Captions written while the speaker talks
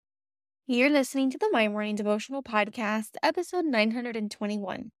You're listening to the My Morning Devotional Podcast, episode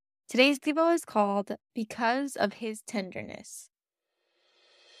 921. Today's Devo is called Because of His Tenderness.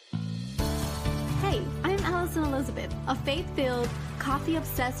 Hey, I'm Allison Elizabeth, a faith-filled,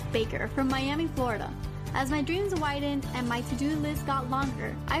 coffee-obsessed baker from Miami, Florida. As my dreams widened and my to-do list got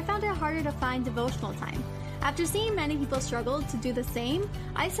longer, I found it harder to find devotional time. After seeing many people struggle to do the same,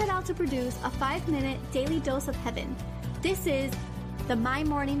 I set out to produce a 5-minute daily dose of heaven. This is the My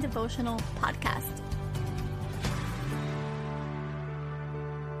Morning Devotional Podcast.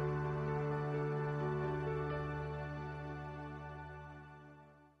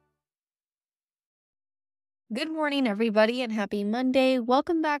 Good morning, everybody, and happy Monday.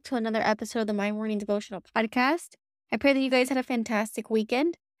 Welcome back to another episode of the My Morning Devotional Podcast. I pray that you guys had a fantastic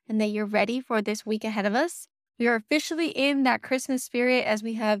weekend and that you're ready for this week ahead of us. We are officially in that Christmas spirit as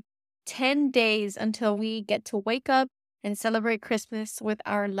we have 10 days until we get to wake up and celebrate Christmas with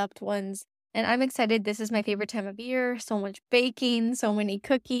our loved ones. And I'm excited. This is my favorite time of year. So much baking, so many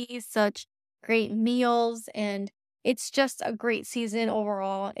cookies, such great meals, and it's just a great season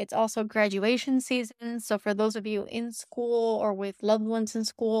overall. It's also graduation season. So for those of you in school or with loved ones in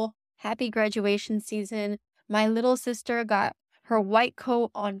school, happy graduation season. My little sister got her white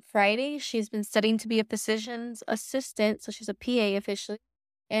coat on Friday. She's been studying to be a physician's assistant, so she's a PA officially.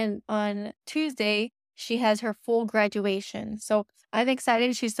 And on Tuesday, she has her full graduation. So I'm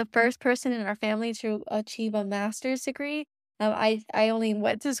excited. She's the first person in our family to achieve a master's degree. I only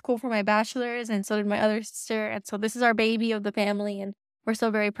went to school for my bachelor's, and so did my other sister. And so this is our baby of the family, and we're so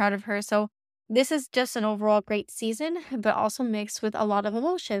very proud of her. So this is just an overall great season, but also mixed with a lot of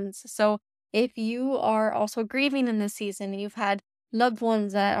emotions. So if you are also grieving in this season and you've had loved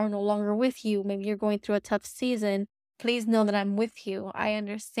ones that are no longer with you, maybe you're going through a tough season, please know that I'm with you. I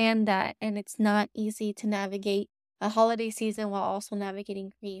understand that, and it's not easy to navigate a holiday season while also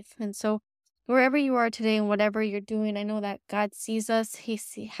navigating grief. And so wherever you are today and whatever you're doing, I know that God sees us.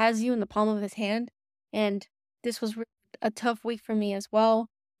 He has you in the palm of his hand. And this was a tough week for me as well.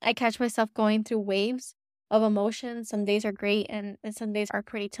 I catch myself going through waves of emotions. Some days are great and some days are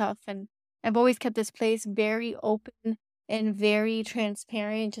pretty tough. And I've always kept this place very open and very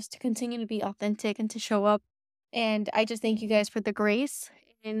transparent just to continue to be authentic and to show up. And I just thank you guys for the grace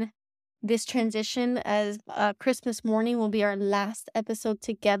in this transition, as Christmas morning will be our last episode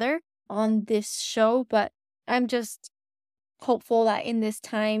together on this show. But I'm just hopeful that in this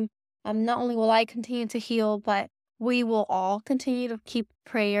time, not only will I continue to heal, but we will all continue to keep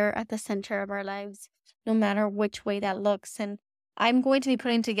prayer at the center of our lives, no matter which way that looks. And I'm going to be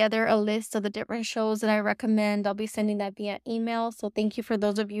putting together a list of the different shows that I recommend. I'll be sending that via email. So thank you for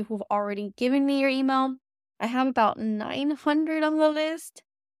those of you who've already given me your email. I have about 900 on the list,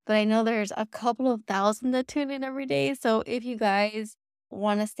 but I know there's a couple of thousand that tune in every day. So if you guys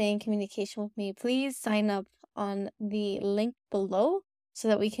want to stay in communication with me, please sign up on the link below so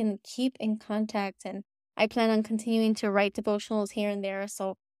that we can keep in contact. And I plan on continuing to write devotionals here and there,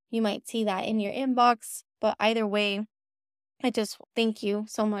 so you might see that in your inbox. But either way, I just thank you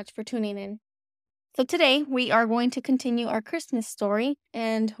so much for tuning in. So today we are going to continue our Christmas story,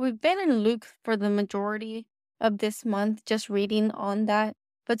 and we've been in Luke for the majority of this month, just reading on that.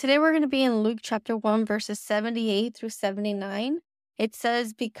 But today we're going to be in Luke chapter 1, verses 78 through 79. It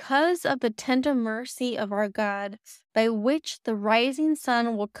says, "Because of the tender mercy of our God, by which the rising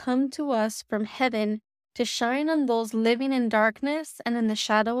sun will come to us from heaven to shine on those living in darkness and in the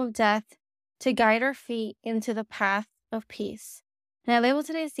shadow of death, to guide our feet into the path of peace." And I label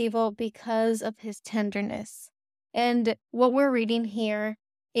today's devo because of his tenderness. And what we're reading here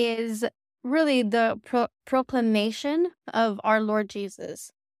is really the proclamation of our Lord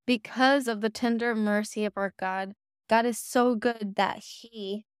Jesus. Because of the tender mercy of our God, God is so good that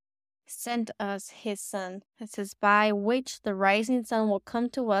he sent us his son. It says, by which the rising sun will come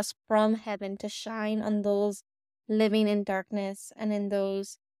to us from heaven to shine on those living in darkness and in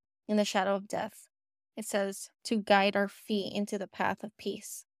those in the shadow of death. It says to guide our feet into the path of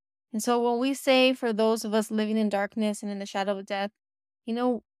peace. And so when we say for those of us living in darkness and in the shadow of death,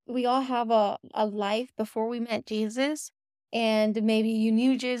 we all have a life before we met Jesus. And maybe you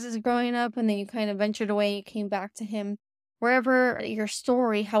knew Jesus growing up and then you kind of ventured away, you came back to him. However your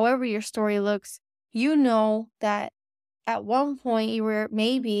story looks, you know that at one point you were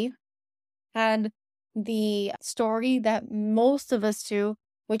maybe had the story that most of us do,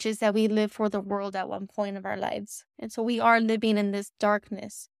 which is that we live for the world at one point of our lives. And so we are living in this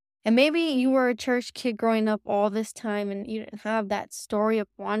darkness. And maybe you were a church kid growing up all this time and you didn't have that story of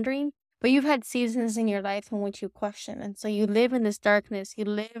wandering, but you've had seasons in your life in which you question. And so you live in this darkness. You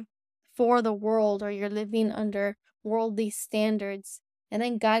live for the world, or you're living under worldly standards. And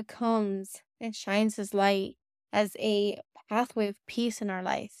then God comes and shines his light as a pathway of peace in our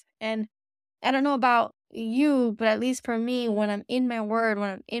life. And I don't know about you, but at least for me, when I'm in my word, when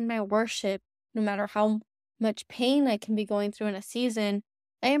I'm in my worship, no matter how much pain I can be going through in a season,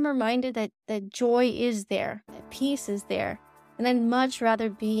 I am reminded that joy is there, that peace is there. And I'd much rather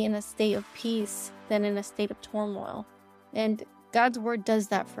be in a state of peace than in a state of turmoil. And God's word does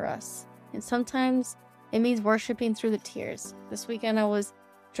that for us. And sometimes it means worshiping through the tears. This weekend I was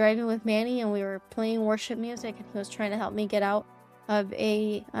driving with Manny and we were playing worship music, and he was trying to help me get out of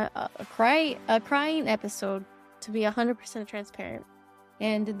a crying episode, to be 100% transparent.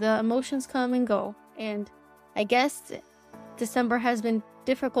 And the emotions come and go. And I guess December has been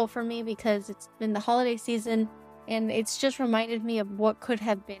difficult for me because it's been the holiday season, and it's just reminded me of what could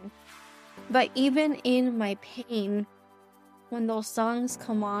have been. But even in my pain, when those songs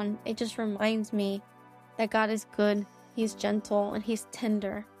come on, it just reminds me that God is good, he's gentle, and he's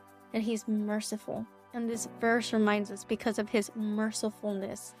tender, and he's merciful. And this verse reminds us, because of his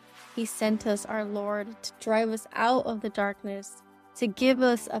mercifulness, he sent us our Lord to drive us out of the darkness, to give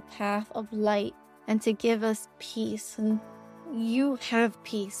us a path of light, and to give us peace. And you have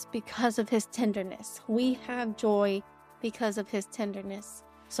peace because of his tenderness. We have joy because of his tenderness.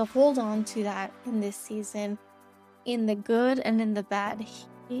 So hold on to that in this season. In the good and in the bad,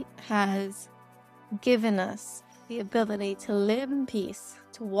 he has given us the ability to live in peace,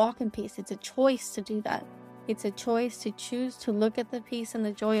 to walk in peace. It's a choice to do that. It's a choice to choose to look at the peace and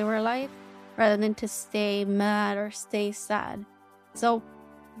the joy of our life rather than to stay mad or stay sad. So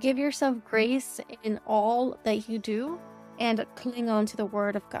give yourself grace in all that you do and cling on to the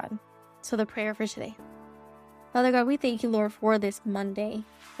word of God. So the prayer for today. Father God, we thank you, Lord, for this Monday.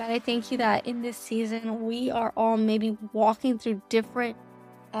 God, I thank you that in this season, we are all maybe walking through different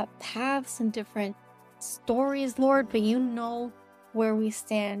paths and different stories, Lord, but you know where we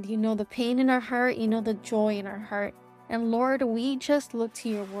stand. You know the pain in our heart. You know the joy in our heart. And Lord, we just look to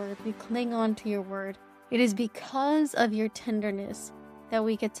your word. We cling on to your word. It is because of your tenderness that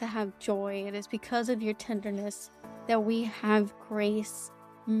we get to have joy. It is because of your tenderness that we have grace,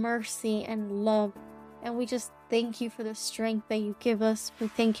 mercy, and love. And we just thank you for the strength that you give us. We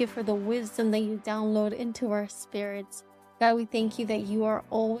thank you for the wisdom that you download into our spirits. God, we thank you that you are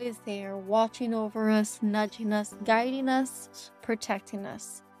always there, watching over us, nudging us, guiding us, protecting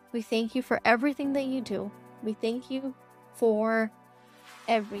us. We thank you for everything that you do. We thank you for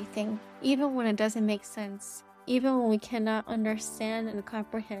everything, even when it doesn't make sense, even when we cannot understand and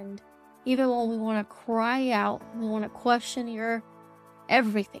comprehend, even when we want to cry out, we want to question your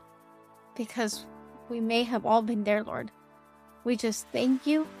everything, because we may have all been there, Lord. We just thank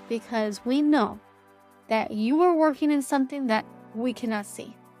you because we know that you are working in something that we cannot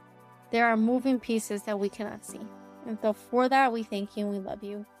see. There are moving pieces that we cannot see. And so for that, we thank you and we love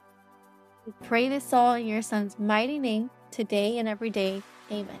you. We pray this all in your son's mighty name, today and every day.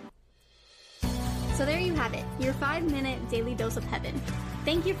 Amen. So there you have it, your 5-minute daily dose of heaven.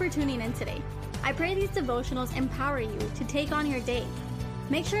 Thank you for tuning in today. I pray these devotionals empower you to take on your day.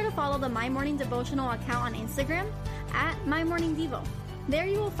 Make sure to follow the My Morning Devotional account on Instagram at My Morning Devo. There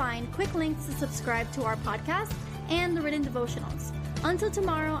you will find quick links to subscribe to our podcast and the written devotionals. Until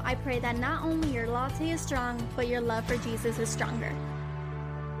tomorrow, I pray that not only your latte is strong, but your love for Jesus is stronger.